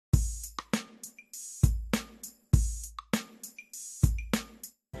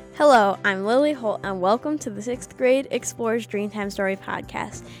Hello, I'm Lily Holt, and welcome to the 6th grade Explorers Dreamtime Story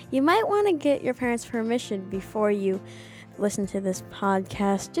podcast. You might want to get your parents' permission before you listen to this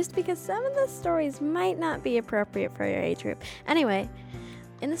podcast, just because some of the stories might not be appropriate for your age group. Anyway,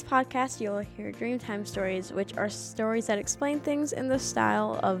 in this podcast, you'll hear Dreamtime stories, which are stories that explain things in the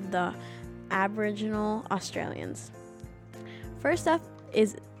style of the Aboriginal Australians. First up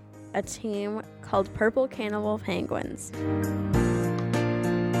is a team called Purple Cannibal Penguins.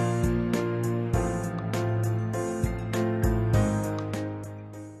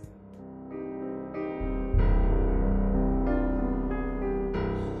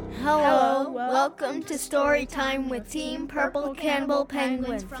 Hello, welcome to Story Time with Team Purple Cannibal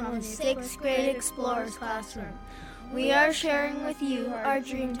Penguins from the 6th grade Explorers classroom. We are sharing with you our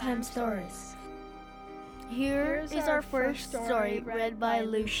Dreamtime stories. Here is our first story read by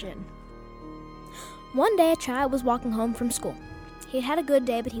Lucian. One day a child was walking home from school. He had had a good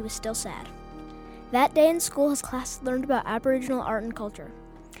day, but he was still sad. That day in school, his class learned about Aboriginal art and culture.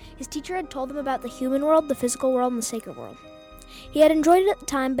 His teacher had told him about the human world, the physical world, and the sacred world. He had enjoyed it at the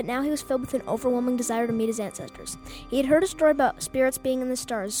time, but now he was filled with an overwhelming desire to meet his ancestors. He had heard a story about spirits being in the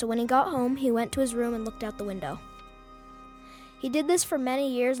stars, so when he got home, he went to his room and looked out the window. He did this for many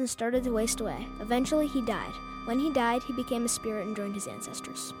years and started to waste away. Eventually, he died. When he died, he became a spirit and joined his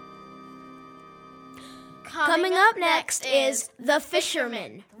ancestors. Coming up next is The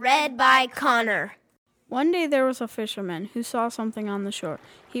Fisherman, read by Connor. One day there was a fisherman who saw something on the shore.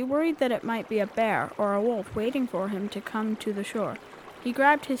 He worried that it might be a bear or a wolf waiting for him to come to the shore. He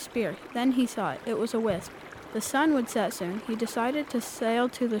grabbed his spear. Then he saw it. It was a wisp. The sun would set soon. He decided to sail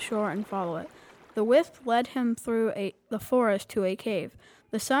to the shore and follow it. The wisp led him through the forest to a cave.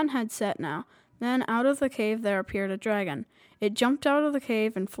 The sun had set now. Then out of the cave there appeared a dragon. It jumped out of the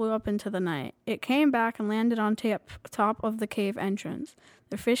cave and flew up into the night. It came back and landed on top of the cave entrance.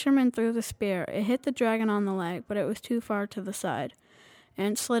 The fisherman threw the spear. It hit the dragon on the leg, but it was too far to the side,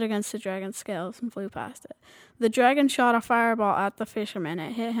 and slid against the dragon's scales and flew past it. The dragon shot a fireball at the fisherman.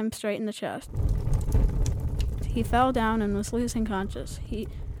 It hit him straight in the chest. He fell down and was losing consciousness.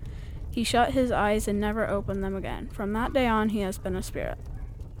 He shut his eyes and never opened them again. From that day on, he has been a spirit.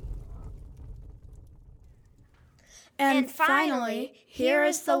 And finally, here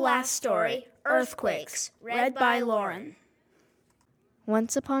is the last story, Earthquakes, read by Lauren.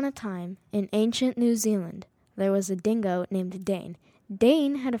 Once upon a time, in ancient New Zealand, there was a dingo named Dane.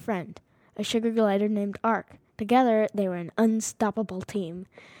 Dane had a friend, a sugar glider named Ark. Together, they were an unstoppable team.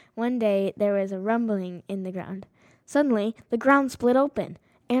 One day, there was a rumbling in the ground. Suddenly, the ground split open.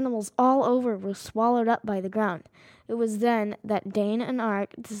 Animals all over were swallowed up by the ground. It was then that Dane and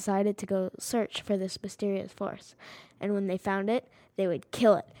Ark decided to go search for this mysterious force. And when they found it, they would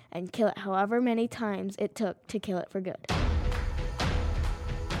kill it, and kill it however many times it took to kill it for good.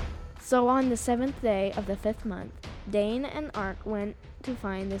 So on the 7th day of the 5th month, Dane and Ark went to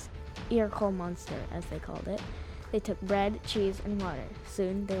find this earcoal monster, as they called it. They took bread, cheese, and water.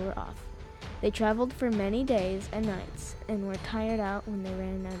 Soon they were off. They traveled for many days and nights, and were tired out when they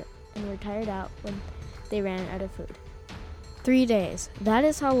ran out of food. 3 days. That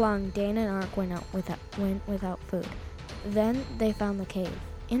is how long Dane and Ark went without food. Then they found the cave.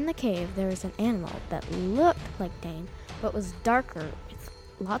 In the cave, there was an animal that looked like Dane, but was darker with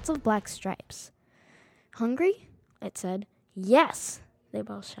lots of black stripes. "Hungry?" it said. "Yes," they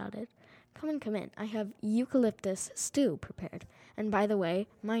both shouted. Come in. I have eucalyptus stew prepared. And by the way,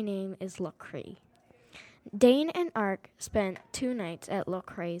 my name is Lockree." Dane and Ark spent 2 nights at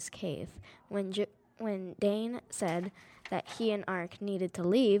Lockree's cave. When Dane said that he and Ark needed to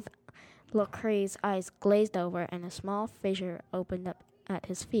leave, Lockree's eyes glazed over and a small fissure opened up at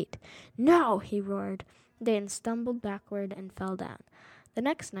his feet. "No!" he roared. Dane stumbled backward and fell down. The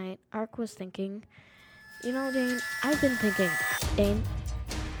next night, Ark was thinking, Dane, I've been thinking.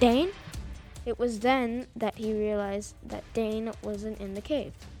 Dane? It was then that he realized that Dane wasn't in the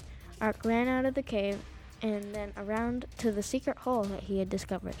cave. Ark ran out of the cave and then around to the secret hole that he had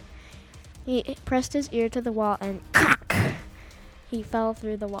discovered. He pressed his ear to the wall and crack! He fell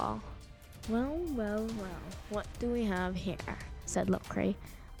through the wall. Well, what do we have here?" said Lockree.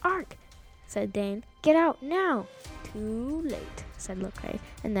 "Ark," said Dane. "Get out now." "Too late," said Lockree.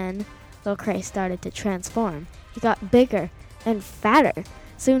 And then Lockree started to transform. He got bigger and fatter.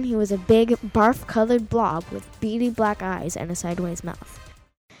 Soon he was a big, barf-colored blob with beady black eyes and a sideways mouth.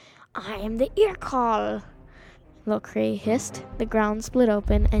 "I am the earcoal," Lockree hissed. The ground split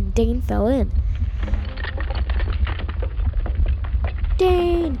open and Dane fell in.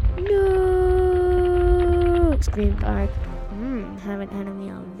 "Dane, no!" screamed Ark. Haven't had a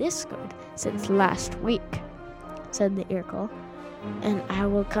meal this good since last week," said the earcoal. and I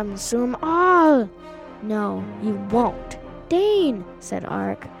will consume all." "No, you won't." "Dane," said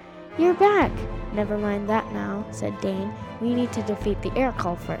Ark. "You're back." "Never mind that now," said Dane. "We need to defeat the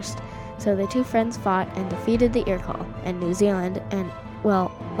Irkul first." So the two friends fought and defeated the Irkul, and New Zealand and,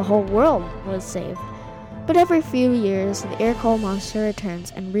 well, the whole world was saved. But every few years, the Irkul monster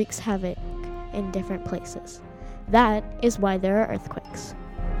returns and wreaks havoc in different places. That is why there are earthquakes.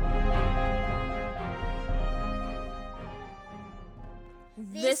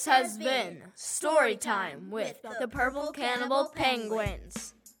 This has been Storytime with the Purple Cannibal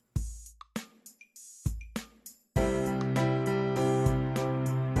Penguins.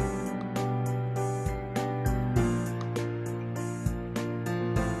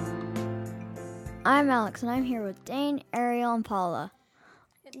 I'm Alex, and I'm here with Dane, Ariel, and Paula.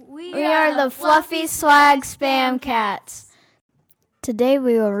 We are the Fluffy Swag Spam Cats. Today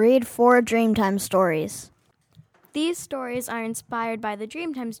we will read 4 Dreamtime stories. These stories are inspired by the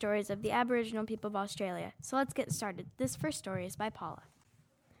Dreamtime stories of the Aboriginal people of Australia. So let's get started. This first story is by Paula.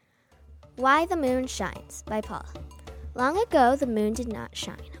 Why the Moon Shines by Paula. Long ago, the moon did not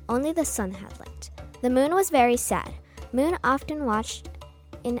shine. Only the sun had light. The moon was very sad. Moon often watched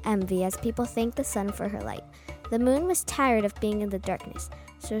in envy as people thanked the sun for her light. The moon was tired of being in the darkness,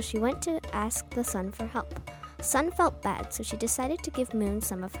 so she went to ask the sun for help. Sun felt bad, so she decided to give Moon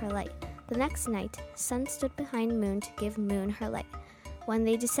some of her light. The next night, Sun stood behind Moon to give Moon her light. When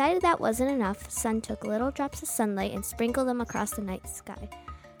they decided that wasn't enough, Sun took little drops of sunlight and sprinkled them across the night sky.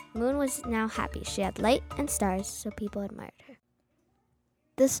 Moon was now happy. She had light and stars, so people admired her.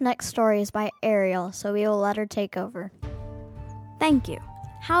 This next story is by Ariel, so we will let her take over. Thank you.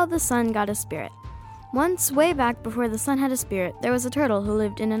 How the Sun Got a Spirit. Once, way back before the sun had a spirit, there was a turtle who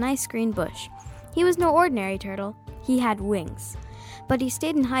lived in a nice green bush. He was no ordinary turtle. He had wings. But he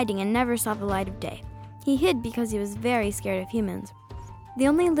stayed in hiding and never saw the light of day. He hid because he was very scared of humans. The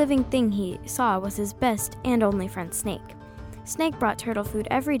only living thing he saw was his best and only friend, Snake. Snake brought Turtle food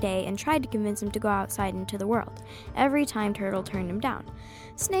every day and tried to convince him to go outside into the world. Every time, Turtle turned him down.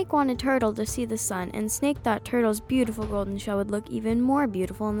 Snake wanted Turtle to see the sun, and Snake thought Turtle's beautiful golden shell would look even more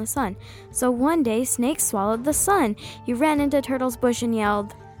beautiful in the sun. So one day, Snake swallowed the sun. He ran into Turtle's bush and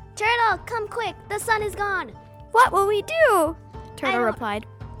yelled, "Turtle, come quick! The sun is gone!" "What will we do?" Turtle replied.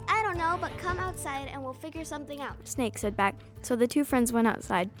 "I don't know, but come outside and we'll figure something out." Snake said back. So the two friends went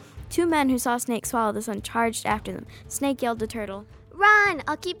outside. 2 men who saw Snake swallow the sun charged after them. Snake yelled to Turtle, "Run!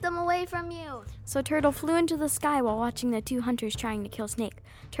 I'll keep them away from you." So Turtle flew into the sky while watching the 2 hunters trying to kill Snake.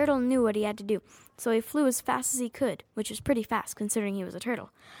 Turtle knew what he had to do, so he flew as fast as he could, which was pretty fast considering he was a turtle,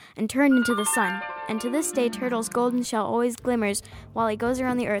 and turned into the sun. And to this day, Turtle's golden shell always glimmers while he goes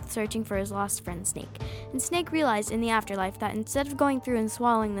around the earth searching for his lost friend Snake. And Snake realized in the afterlife that instead of going through and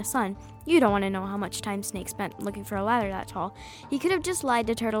swallowing the sun, you don't want to know how much time Snake spent looking for a ladder that tall, he could have just lied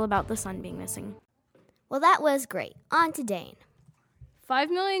to Turtle about the sun being missing. Well, that was great. On to Dane. 5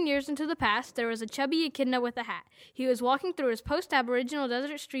 million years into the past, there was a chubby echidna with a hat. He was walking through his post-Aboriginal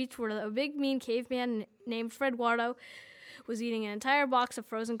desert streets where a big, mean caveman named Fred Wardo was eating an entire box of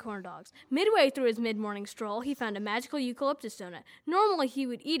frozen corn dogs. Midway through his mid-morning stroll, he found a magical eucalyptus donut. Normally, he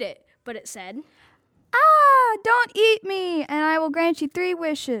would eat it, but it said, "Ah, don't eat me, and I will grant you 3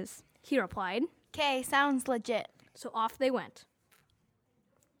 wishes. He replied. "'Kay, sounds legit." So off they went.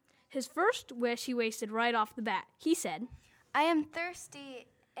 His first wish he wasted right off the bat. He said, "I am thirsty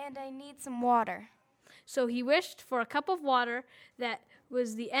and I need some water." So he wished for a cup of water. That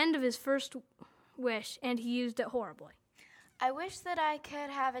was the end of his first wish, and he used it horribly. "I wish that I could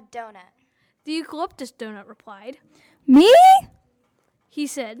have a donut." The eucalyptus donut replied. "Me?" He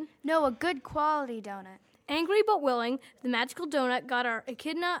said, "No, a good quality donut." Angry but willing, the magical donut got our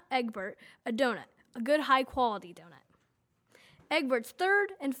echidna Egbert a donut, a good high-quality donut. Egbert's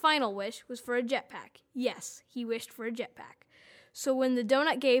third and final wish was for a jetpack. Yes, he wished for a jetpack. So when the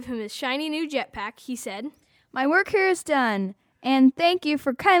donut gave him his shiny new jetpack, he said, "My work here is done, and thank you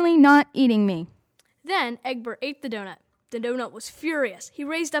for kindly not eating me." Then Egbert ate the donut. The donut was furious. He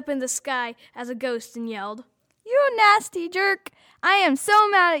raised up in the sky as a ghost and yelled, "You nasty jerk! I am so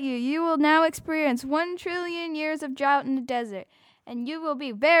mad at you. You will now experience 1 trillion years of drought in the desert, and you will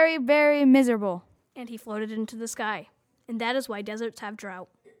be very, very miserable." And he floated into the sky. And that is why deserts have drought.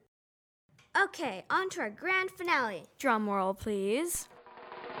 Okay, on to our grand finale. Drum roll, please.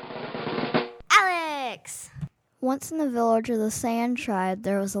 Alex! Once in the village of the Sand tribe,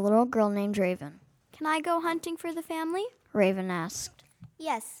 there was a little girl named Raven. Can I go hunting for the family? Raven asked.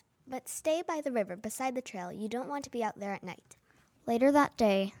 Yes, but stay by the river beside the trail. You don't want to be out there at night. Later that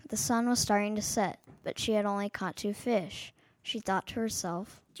day, the sun was starting to set, but she had only caught 2 fish. She thought to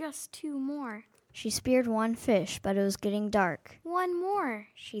herself, Just 2 more. She speared one fish, but it was getting dark. One more,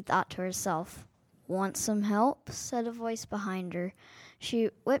 She thought to herself. Want some help? Said a voice behind her. She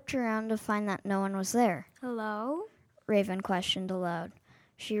whipped around to find that no one was there. Hello? Raven questioned aloud.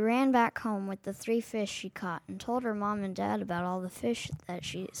 She ran back home with the 3 fish she caught and told her mom and dad about all the fish that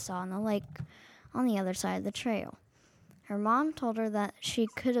she saw in the lake on the other side of the trail. Her mom told her that she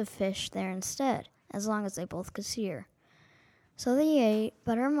could have fished there instead, as long as they both could see her. So they ate,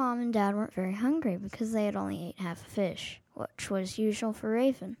 but her mom and dad weren't very hungry because they had only ate half a fish, which was usual for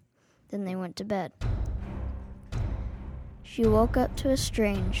Raven. Then they went to bed. She woke up to a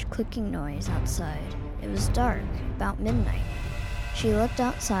strange clicking noise outside. It was dark, about midnight. She looked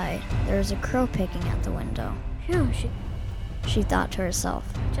outside. There was a crow picking at the window. Phew, She thought to herself.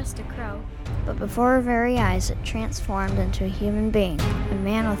 just a crow. But before her very eyes, it transformed into a human being, a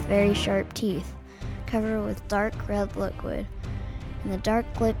man with very sharp teeth, covered with dark red liquid. And the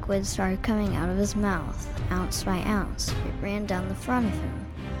dark liquid started coming out of his mouth, ounce by ounce. It ran down the front of him.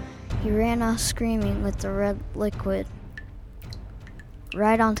 He ran off screaming with the red liquid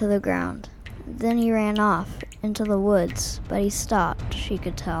right onto the ground. Then he ran off into the woods, but he stopped, she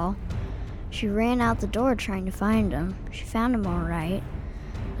could tell. She ran out the door trying to find him. She found him all right,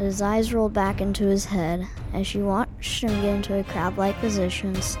 but his eyes rolled back into his head as she watched him get into a crab-like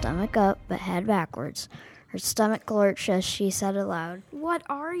position, stomach up but head backwards. Her stomach lurched as she said aloud. What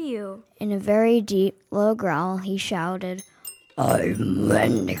are you? In a very deep, low growl, he shouted, I'm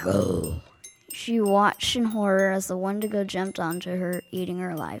Wendigo. She watched in horror as the Wendigo jumped onto her, eating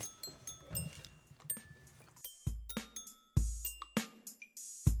her alive.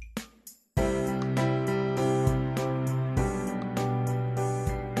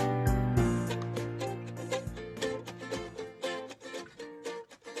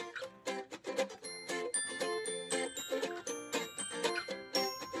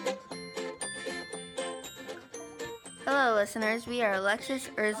 Hello, listeners. We are Alexis,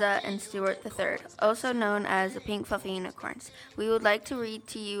 Urza, and Stuart III, also known as the Pink Fluffy Unicorns. We would like to read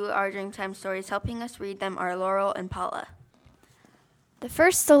to you our Dreamtime stories. Helping us read them are Laurel and Paula. The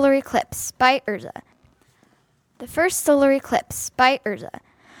First Solar Eclipse by Urza. The First Solar Eclipse by Urza.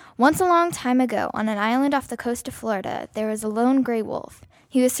 Once a long time ago, on an island off the coast of Florida, there was a lone gray wolf.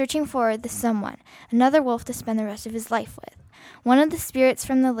 He was searching for the someone, another wolf to spend the rest of his life with. One of the spirits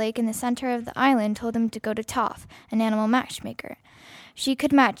from the lake in the center of the island told him to go to Toph, an animal matchmaker. She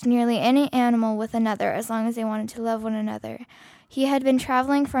could match nearly any animal with another as long as they wanted to love one another. He had been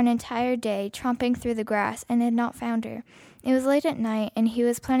traveling for an entire day, tromping through the grass, and had not found her. It was late at night, and he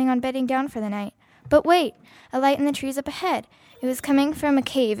was planning on bedding down for the night. But wait! A light in the trees up ahead! It was coming from a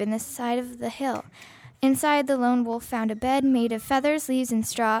cave in the side of the hill. Inside, the lone wolf found a bed made of feathers, leaves, and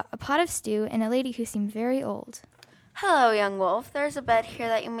straw, a pot of stew, and a lady who seemed very old. Hello, young wolf. There's a bed here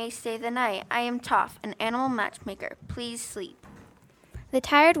that you may stay the night. I am Toph, an animal matchmaker. Please sleep. The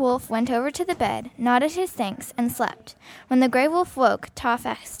tired wolf went over to the bed, nodded his thanks, and slept. When the gray wolf woke, Toph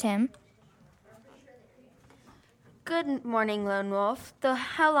asked him, Good morning, lone wolf.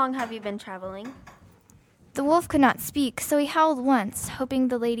 How long have you been traveling? The wolf could not speak, so he howled once, hoping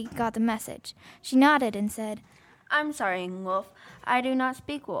the lady got the message. She nodded and said, I'm sorry, young wolf. I do not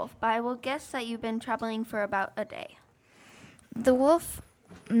speak wolf, but I will guess that you've been traveling for about a day. The wolf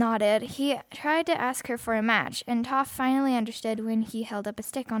nodded. He tried to ask her for a match, and Toph finally understood when he held up a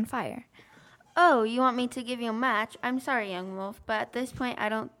stick on fire. Oh, you want me to give you a match? I'm sorry, young wolf, but at this point I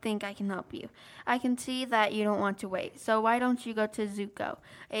don't think I can help you. I can see that you don't want to wait, so why don't you go to Zuko,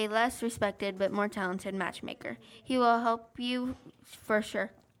 a less respected but more talented matchmaker. He will help you for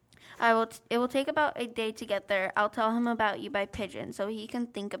sure. It will take about a day to get there. I'll tell him about you by pigeon so he can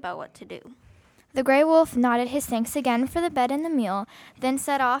think about what to do. The gray wolf nodded his thanks again for the bed and the meal, then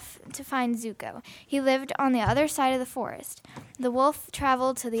set off to find Zuko. He lived on the other side of the forest. The wolf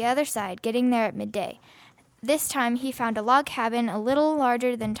traveled to the other side, getting there at midday. This time he found a log cabin a little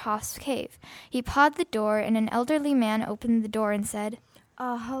larger than Toph's cave. He pawed the door, and an elderly man opened the door and said,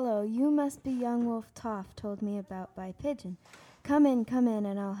 Hello, you must be young wolf Toph told me about by pigeon. Come in,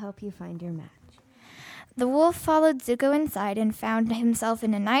 and I'll help you find your match. The wolf followed Zuko inside and found himself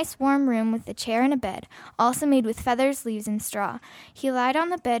in a nice warm room with a chair and a bed, also made with feathers, leaves, and straw. He lied on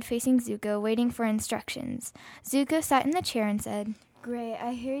the bed facing Zuko, waiting for instructions. Zuko sat in the chair and said, Great,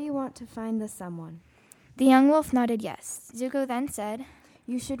 I hear you want to find the someone. The young wolf nodded yes. Zuko then said,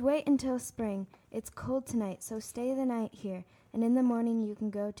 You should wait until spring. It's cold tonight, so stay the night here, and in the morning you can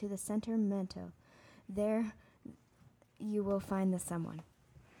go to the center mento. There you will find the someone.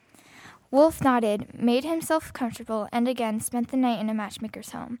 Wolf nodded, made himself comfortable, and again spent the night in a matchmaker's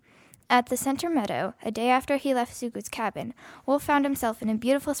home. At the center meadow, a day after he left Zuko's cabin, Wolf found himself in a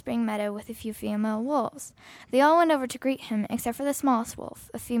beautiful spring meadow with a few female wolves. They all went over to greet him, except for the smallest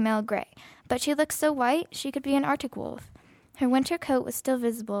wolf, a female gray. But she looked so white she could be an Arctic wolf. Her winter coat was still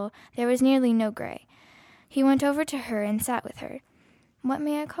visible. There was nearly no gray. He went over to her and sat with her. "What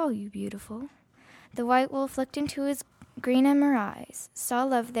may I call you, beautiful?" The white wolf looked into his green emerald eyes, saw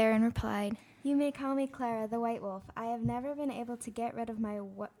love there, and replied, "You may call me Clara, the White Wolf. I have never been able to get rid of my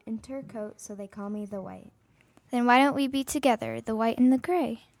winter coat, so they call me the White." "Then why don't we be together, the white and the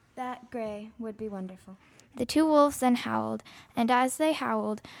gray?" "That gray would be wonderful." The two wolves then howled, and as they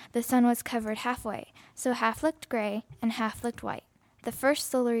howled, the sun was covered halfway, so half looked gray and half looked white. The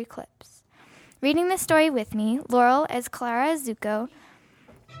first solar eclipse. Reading this story with me, Laurel as Clara as Zuko,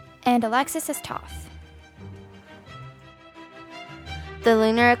 and Alexis as Toph. The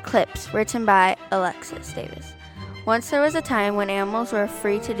Lunar Eclipse, written by Alexis Davis. Once there was a time when animals were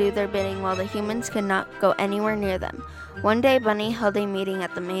free to do their bidding while the humans could not go anywhere near them. One day, Bunny held a meeting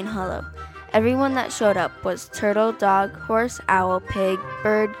at the main hollow. Everyone that showed up was turtle, dog, horse, owl, pig,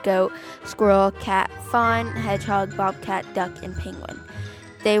 bird, goat, squirrel, cat, fawn, hedgehog, bobcat, duck, and penguin.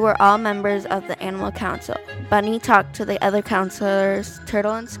 They were all members of the Animal Council. Bunny talked to the other counselors,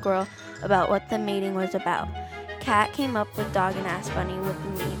 turtle and squirrel, about what the meeting was about. Cat came up with Dog and asked Bunny what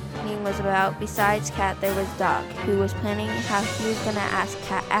the meeting was about. Besides Cat, there was Dog, who was planning how he was going to ask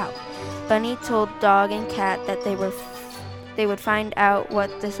Cat out. Bunny told Dog and Cat that they would find out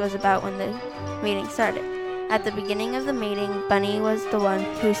what this was about when the meeting started. At the beginning of the meeting, Bunny was the one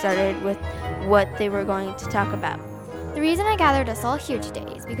who started with what they were going to talk about. The reason I gathered us all here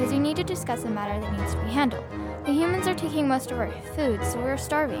today is because we need to discuss a matter that needs to be handled. The humans are taking most of our food, so we're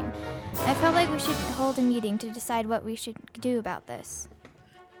starving. I felt like we should hold a meeting to decide what we should do about this.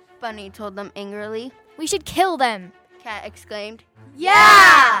 Bunny told them angrily. "We should kill them!" Cat exclaimed.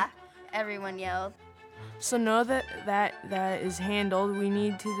 Yeah! Everyone yelled. "So now that is handled, we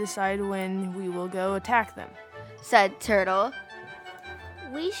need to decide when we will go attack them," said Turtle.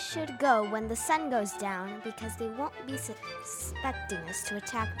 "We should go when the sun goes down because they won't be suspecting us to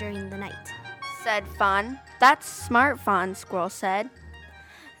attack during the night," said Fawn. "That's smart, Fawn," Squirrel said.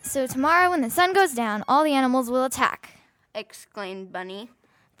 "So tomorrow when the sun goes down, all the animals will attack," exclaimed Bunny.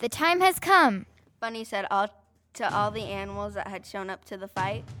 "The time has come," Bunny said to all the animals that had shown up to the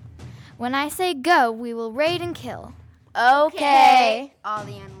fight. "When I say go, we will raid and kill." Okay, all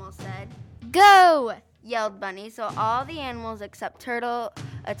the animals said. "Go!" yelled Bunny, so all the animals except Turtle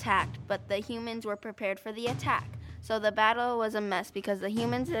attacked, but the humans were prepared for the attack. So the battle was a mess because the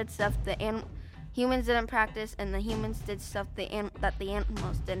humans did stuff humans didn't practice, and the humans did stuff that the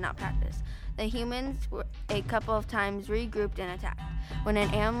animals did not practice. The humans were a couple of times regrouped and attacked. When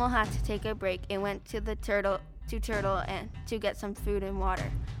an animal had to take a break, it went to Turtle and to get some food and water,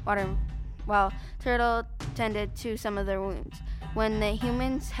 while Turtle tended to some of their wounds. When the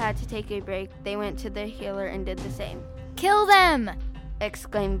humans had to take a break, they went to their healer and did the same. "Kill them!"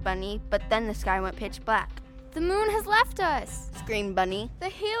 exclaimed Bunny, but then the sky went pitch black. "The moon has left us!" screamed Bunny. The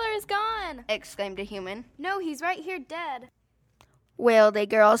healer is gone! exclaimed a human. No, he's right here dead. Wailed a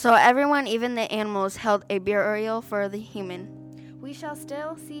girl, so everyone, even the animals, held a burial for the human. "We shall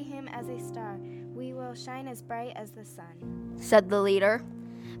still see him as a star. We will shine as bright as the sun," said the leader.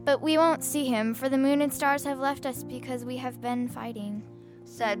 "But we won't see him, for the moon and stars have left us because we have been fighting,"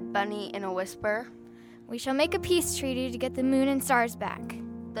 said Bunny in a whisper. "We shall make a peace treaty to get the moon and stars back."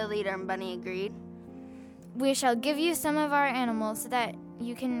 The leader and Bunny agreed. "We shall give you some of our animals so that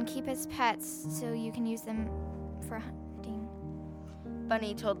you can keep as pets so you can use them for hunting,"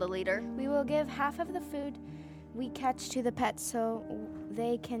 Bunny told the leader. "We will give half of the food we catch to the pets so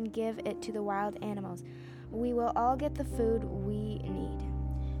they can give it to the wild animals. We will all get the food we need,"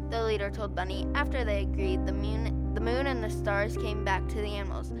 the leader told Bunny. After they agreed, the moon and the stars came back to the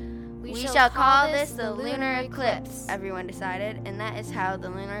animals. We shall call this the lunar eclipse, everyone decided, and that is how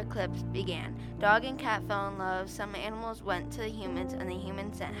the lunar eclipse began. Dog and Cat fell in love. Some animals went to the humans, and the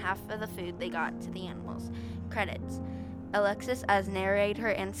humans sent half of the food they got to the animals. Credits: Alexis as narrator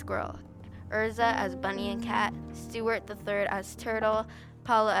and Squirrel, Urza as Bunny and Cat, Stuart III as Turtle,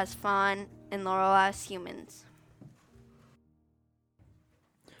 Paula as Fawn, and Laurel as humans.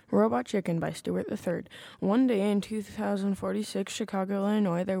 Robot Chicken by Stuart III. One day in 2046, Chicago,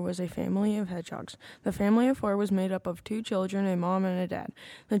 Illinois, there was a family of hedgehogs. The family of four was made up of two children, a mom and a dad.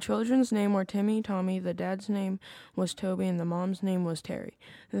 The children's name were Timmy, Tommy, the dad's name was Toby, and the mom's name was Terry.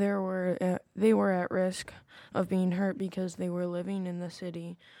 They were at risk of being hurt because they were living in the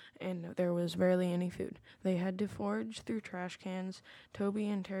city and there was barely any food. They had to forage through trash cans. Toby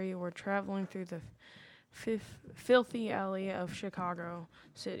and Terry were traveling through the filthy alley of Chicago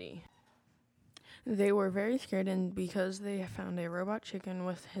City. They were very scared, and because they found a robot chicken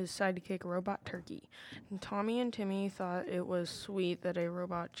with his sidekick robot turkey. Tommy and Timmy thought it was sweet that a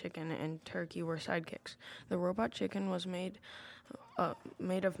robot chicken and turkey were sidekicks. The robot chicken was made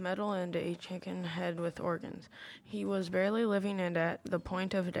of metal and a chicken head with organs. He was barely living and at the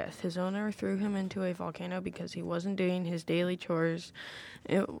point of death. His owner threw him into a volcano because he wasn't doing his daily chores.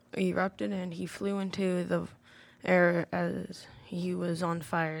 It erupted and he flew into the air as he was on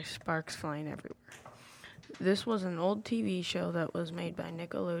fire, sparks flying everywhere. This was an old TV show that was made by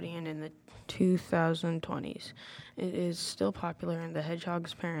Nickelodeon in the 2020s. It is still popular, and the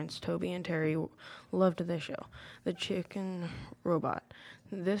Hedgehog's parents, Toby and Terry, loved the show. The Chicken Robot.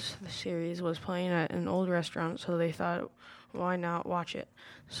 This series was playing at an old restaurant, so they thought, why not watch it?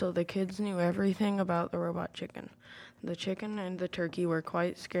 So the kids knew everything about the robot chicken. The chicken and the turkey were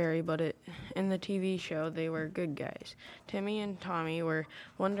quite scary, but in the TV show, they were good guys. Timmy and Tommy were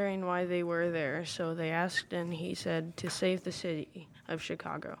wondering why they were there, so they asked, and he said, to save the city of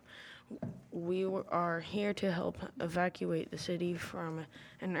Chicago. We are here to help evacuate the city from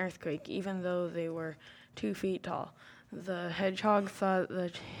an earthquake, even though they were 2 feet tall. The hedgehog thought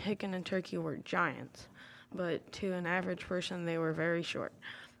the chicken and turkey were giants, but to an average person, they were very short.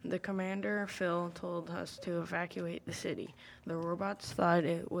 The commander, Phil, told us to evacuate the city. The robots thought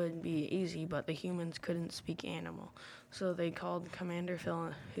it would be easy, but the humans couldn't speak animal. So they called Commander Phil,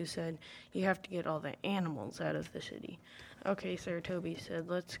 who said, you have to get all the animals out of the city. Okay, sir, Toby said,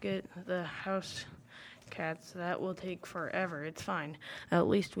 let's get the house cats. That will take forever. It's fine. At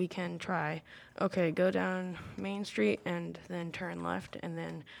least we can try. Okay, go down Main Street and then turn left and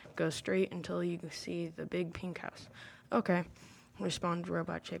then go straight until you see the big pink house. Okay, responded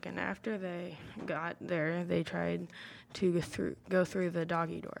Robot Chicken. After they got there, they tried to go through the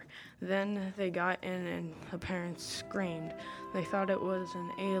doggy door. Then they got in and the parents screamed. They thought it was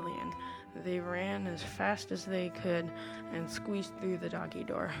an alien. They ran as fast as they could and squeezed through the doggy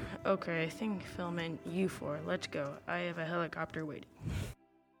door. Okay, I think Phil meant you four. Let's go. I have a helicopter waiting.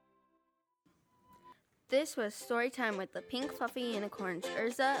 This was Storytime with the Pink Fluffy Unicorns,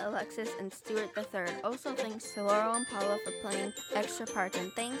 Urza, Alexis, and Stuart III. Also thanks to Laurel and Paula for playing extra parts,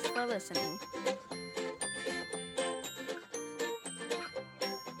 and thanks for listening.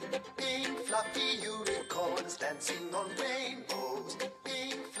 Pink fluffy unicorns dancing on rainbows.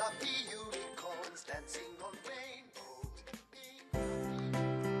 Pink fluffy unicorns dancing on rainbows.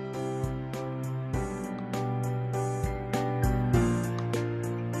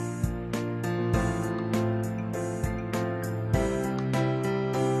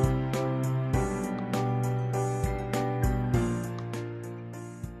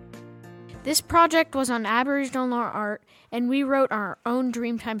 This project was on Aboriginal art, and we wrote our own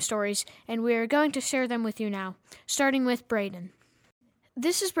Dreamtime stories, and we are going to share them with you now, starting with Brayden.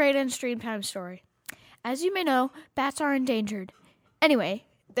 This is Brayden's Dreamtime story. As you may know, bats are endangered. Anyway,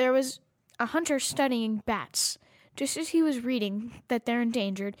 there was a hunter studying bats. Just as he was reading that they're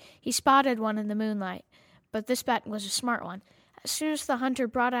endangered, he spotted one in the moonlight, but this bat was a smart one. As soon as the hunter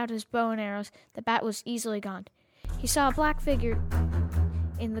brought out his bow and arrows, the bat was easily gone. He saw a black figure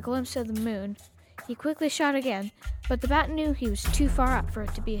in the glimpse of the moon. He quickly shot again, but the bat knew he was too far up for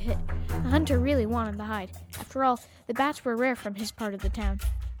it to be a hit. The hunter really wanted to hide. After all, the bats were rare from his part of the town.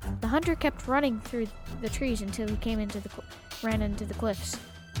 The hunter kept running through the trees until he ran into the cliffs.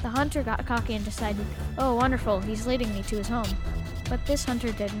 The hunter got cocky and decided, oh, wonderful, he's leading me to his home. But this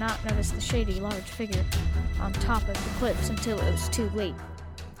hunter did not notice the shady, large figure on top of the cliffs until it was too late.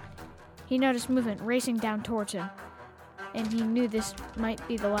 He noticed movement racing down towards him, and he knew this might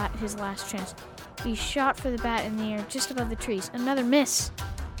be his last chance. He shot for the bat in the air just above the trees. Another miss!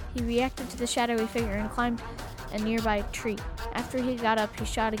 He reacted to the shadowy figure and climbed a nearby tree. After he got up, he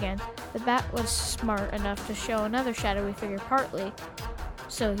shot again. The bat was smart enough to show another shadowy figure partly,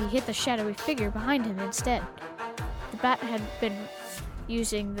 so he hit the shadowy figure behind him instead. The bat had been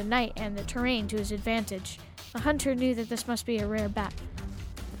using the night and the terrain to his advantage. The hunter knew that this must be a rare bat.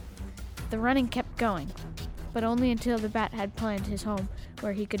 The running kept going, but only until the bat had planned his home,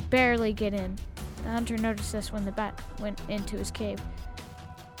 where he could barely get in. The hunter noticed this when the bat went into his cave.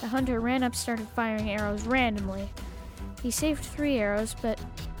 The hunter ran up, started firing arrows randomly. He saved 3 arrows, but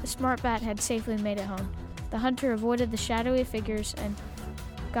the smart bat had safely made it home. The hunter avoided the shadowy figures and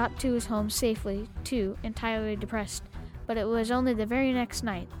got to his home safely, too, entirely depressed. But it was only the very next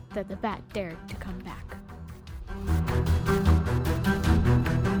night that the bat dared to come back.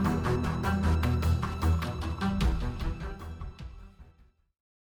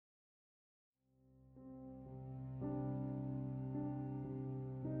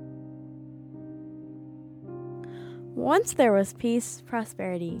 Once there was peace,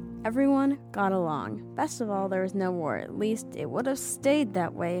 prosperity. Everyone got along. Best of all, there was no war. At least it would have stayed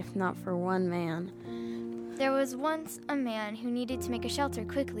that way if not for one man. There was once a man who needed to make a shelter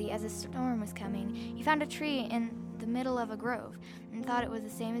quickly as a storm was coming. He found a tree in the middle of a grove and thought it was the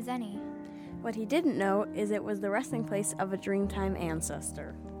same as any. What he didn't know is it was the resting place of a Dreamtime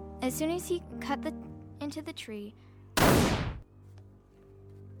ancestor. As soon as he cut into the tree,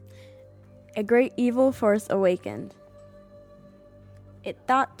 a great evil force awakened. It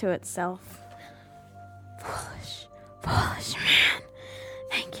thought to itself, "Foolish, foolish man,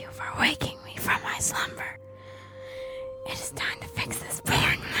 thank you for waking me from my slumber. It is time to fix this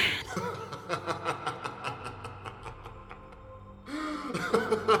boring land."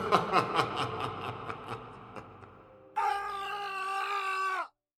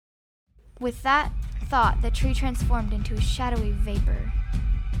 with that thought, the tree transformed into a shadowy vapor.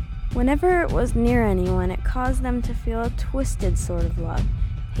 Whenever it was near anyone, it caused them to feel a twisted sort of love,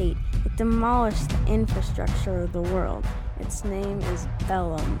 hate. It demolished the infrastructure of the world. Its name is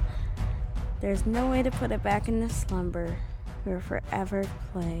Vellum. There's no way to put it back into slumber. We're forever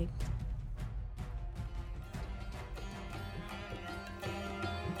plagued.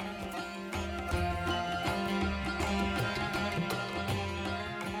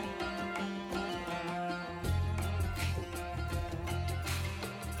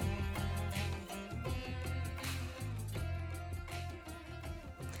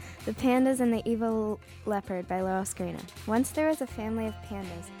 The Pandas and the Evil Leopard by Laurel Scrina. Once there was a family of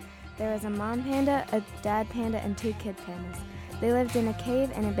pandas. There was a mom panda, a dad panda, and 2 kid pandas. They lived in a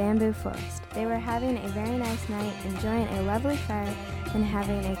cave in a bamboo forest. They were having a very nice night, enjoying a lovely fire and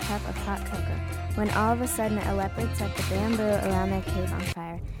having a cup of hot cocoa, when all of a sudden a leopard set the bamboo around their cave on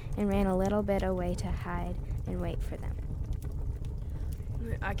fire and ran a little bit away to hide and wait for them.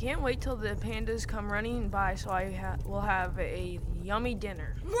 I can't wait till the pandas come running by so we'll have a yummy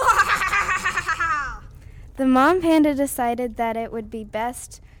dinner. The mom panda decided that it would be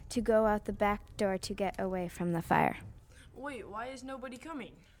best to go out the back door to get away from the fire. Wait, why is nobody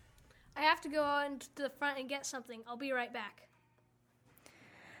coming? I have to go out into the front and get something. I'll be right back.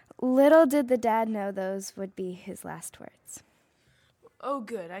 Little did the dad know those would be his last words. Oh,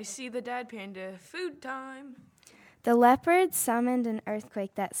 good. I see the dad panda. Food time. The leopard summoned an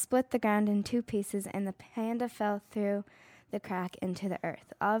earthquake that split the ground in 2 pieces, and the panda fell through the crack into the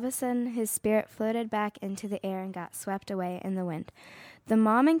earth. All of a sudden, his spirit floated back into the air and got swept away in the wind. The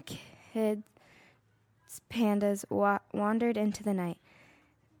mom and kid pandas wandered into the night.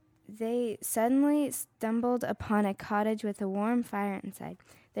 They suddenly stumbled upon a cottage with a warm fire inside.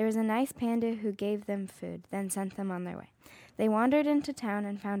 There was a nice panda who gave them food, then sent them on their way. They wandered into town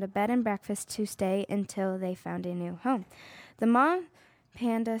and found a bed and breakfast to stay until they found a new home. The mom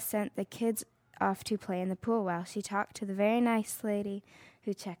panda sent the kids off to play in the pool while she talked to the very nice lady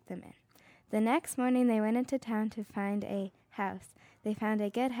who checked them in. The next morning they went into town to find a house. They found a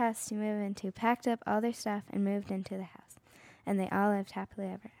good house to move into, packed up all their stuff, and moved into the house. And they all lived happily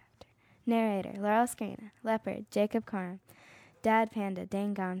ever after. Narrator, Laurel Scrina. Leopard, Jacob Coram. Dad Panda,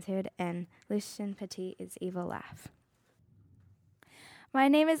 Dane Gonsard, and Lucien Petit's Evil Laugh. My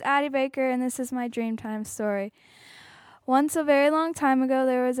name is Addie Baker, and this is my Dreamtime story. Once, a very long time ago,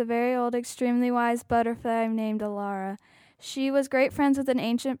 there was a very old, extremely wise butterfly named Alara. She was great friends with an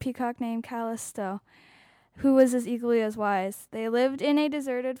ancient peacock named Callisto, who was as equally as wise. They lived in a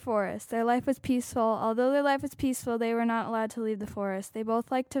deserted forest. Their life was peaceful. Although their life was peaceful, they were not allowed to leave the forest. They both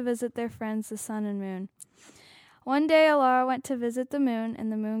liked to visit their friends, the sun and moon. One day, Alara went to visit the moon,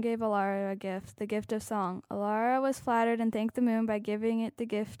 and the moon gave Alara a gift, the gift of song. Alara was flattered and thanked the moon by giving it the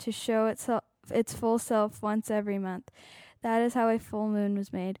gift to show its full self once every month. That is how a full moon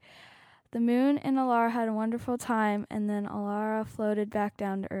was made. The moon and Alara had a wonderful time, and then Alara floated back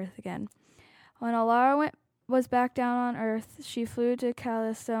down to earth again. When Alara was back down on earth, she flew to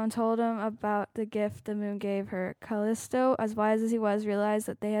Callisto and told him about the gift the moon gave her. Callisto, as wise as he was, realized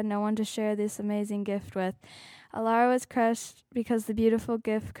that they had no one to share this amazing gift with. Alara was crushed because the beautiful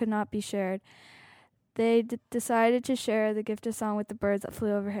gift could not be shared. They decided to share the gift of song with the birds that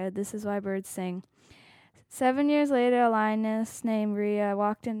flew overhead. This is why birds sing. 7 years later, a lioness named Rhea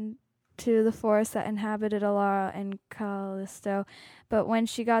walked into the forest that inhabited Alara and Callisto, but when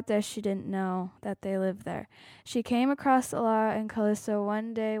she got there, she didn't know that they lived there. She came across Alara and Callisto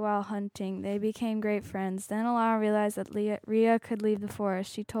one day while hunting. They became great friends. Then Alara realized that Rhea could leave the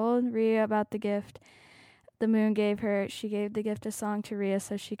forest. She told Rhea about the gift the moon gave her. She gave the gift of song to Rhea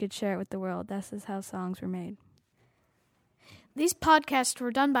so she could share it with the world. This is how songs were made. These podcasts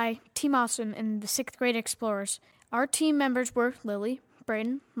were done by Team Awesome and the 6th Grade Explorers. Our team members were Lily,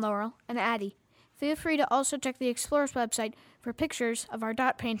 Brayden, Laurel, and Addie. Feel free to also check the Explorers website for pictures of our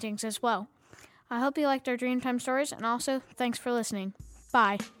dot paintings as well. I hope you liked our Dreamtime stories, and also thanks for listening.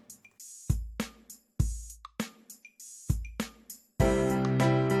 Bye.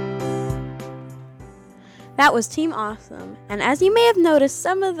 That was Team Awesome, and as you may have noticed,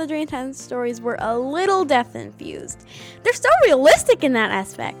 some of the Dreamtime stories were a little death-infused. They're so realistic in that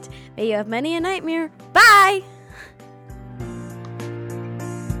aspect. May you have many a nightmare. Bye!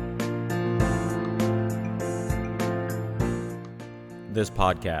 This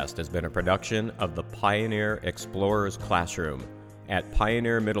podcast has been a production of the Pioneer Explorers Classroom at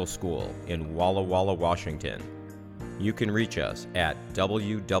Pioneer Middle School in Walla Walla, Washington. You can reach us at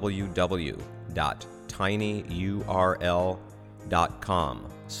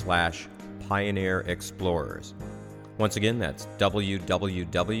www.tinyurl.com/Pioneer Explorers. Once again, that's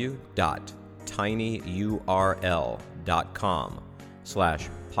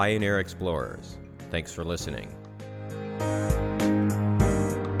www.tinyurl.com/Pioneer Explorers. Thanks for listening.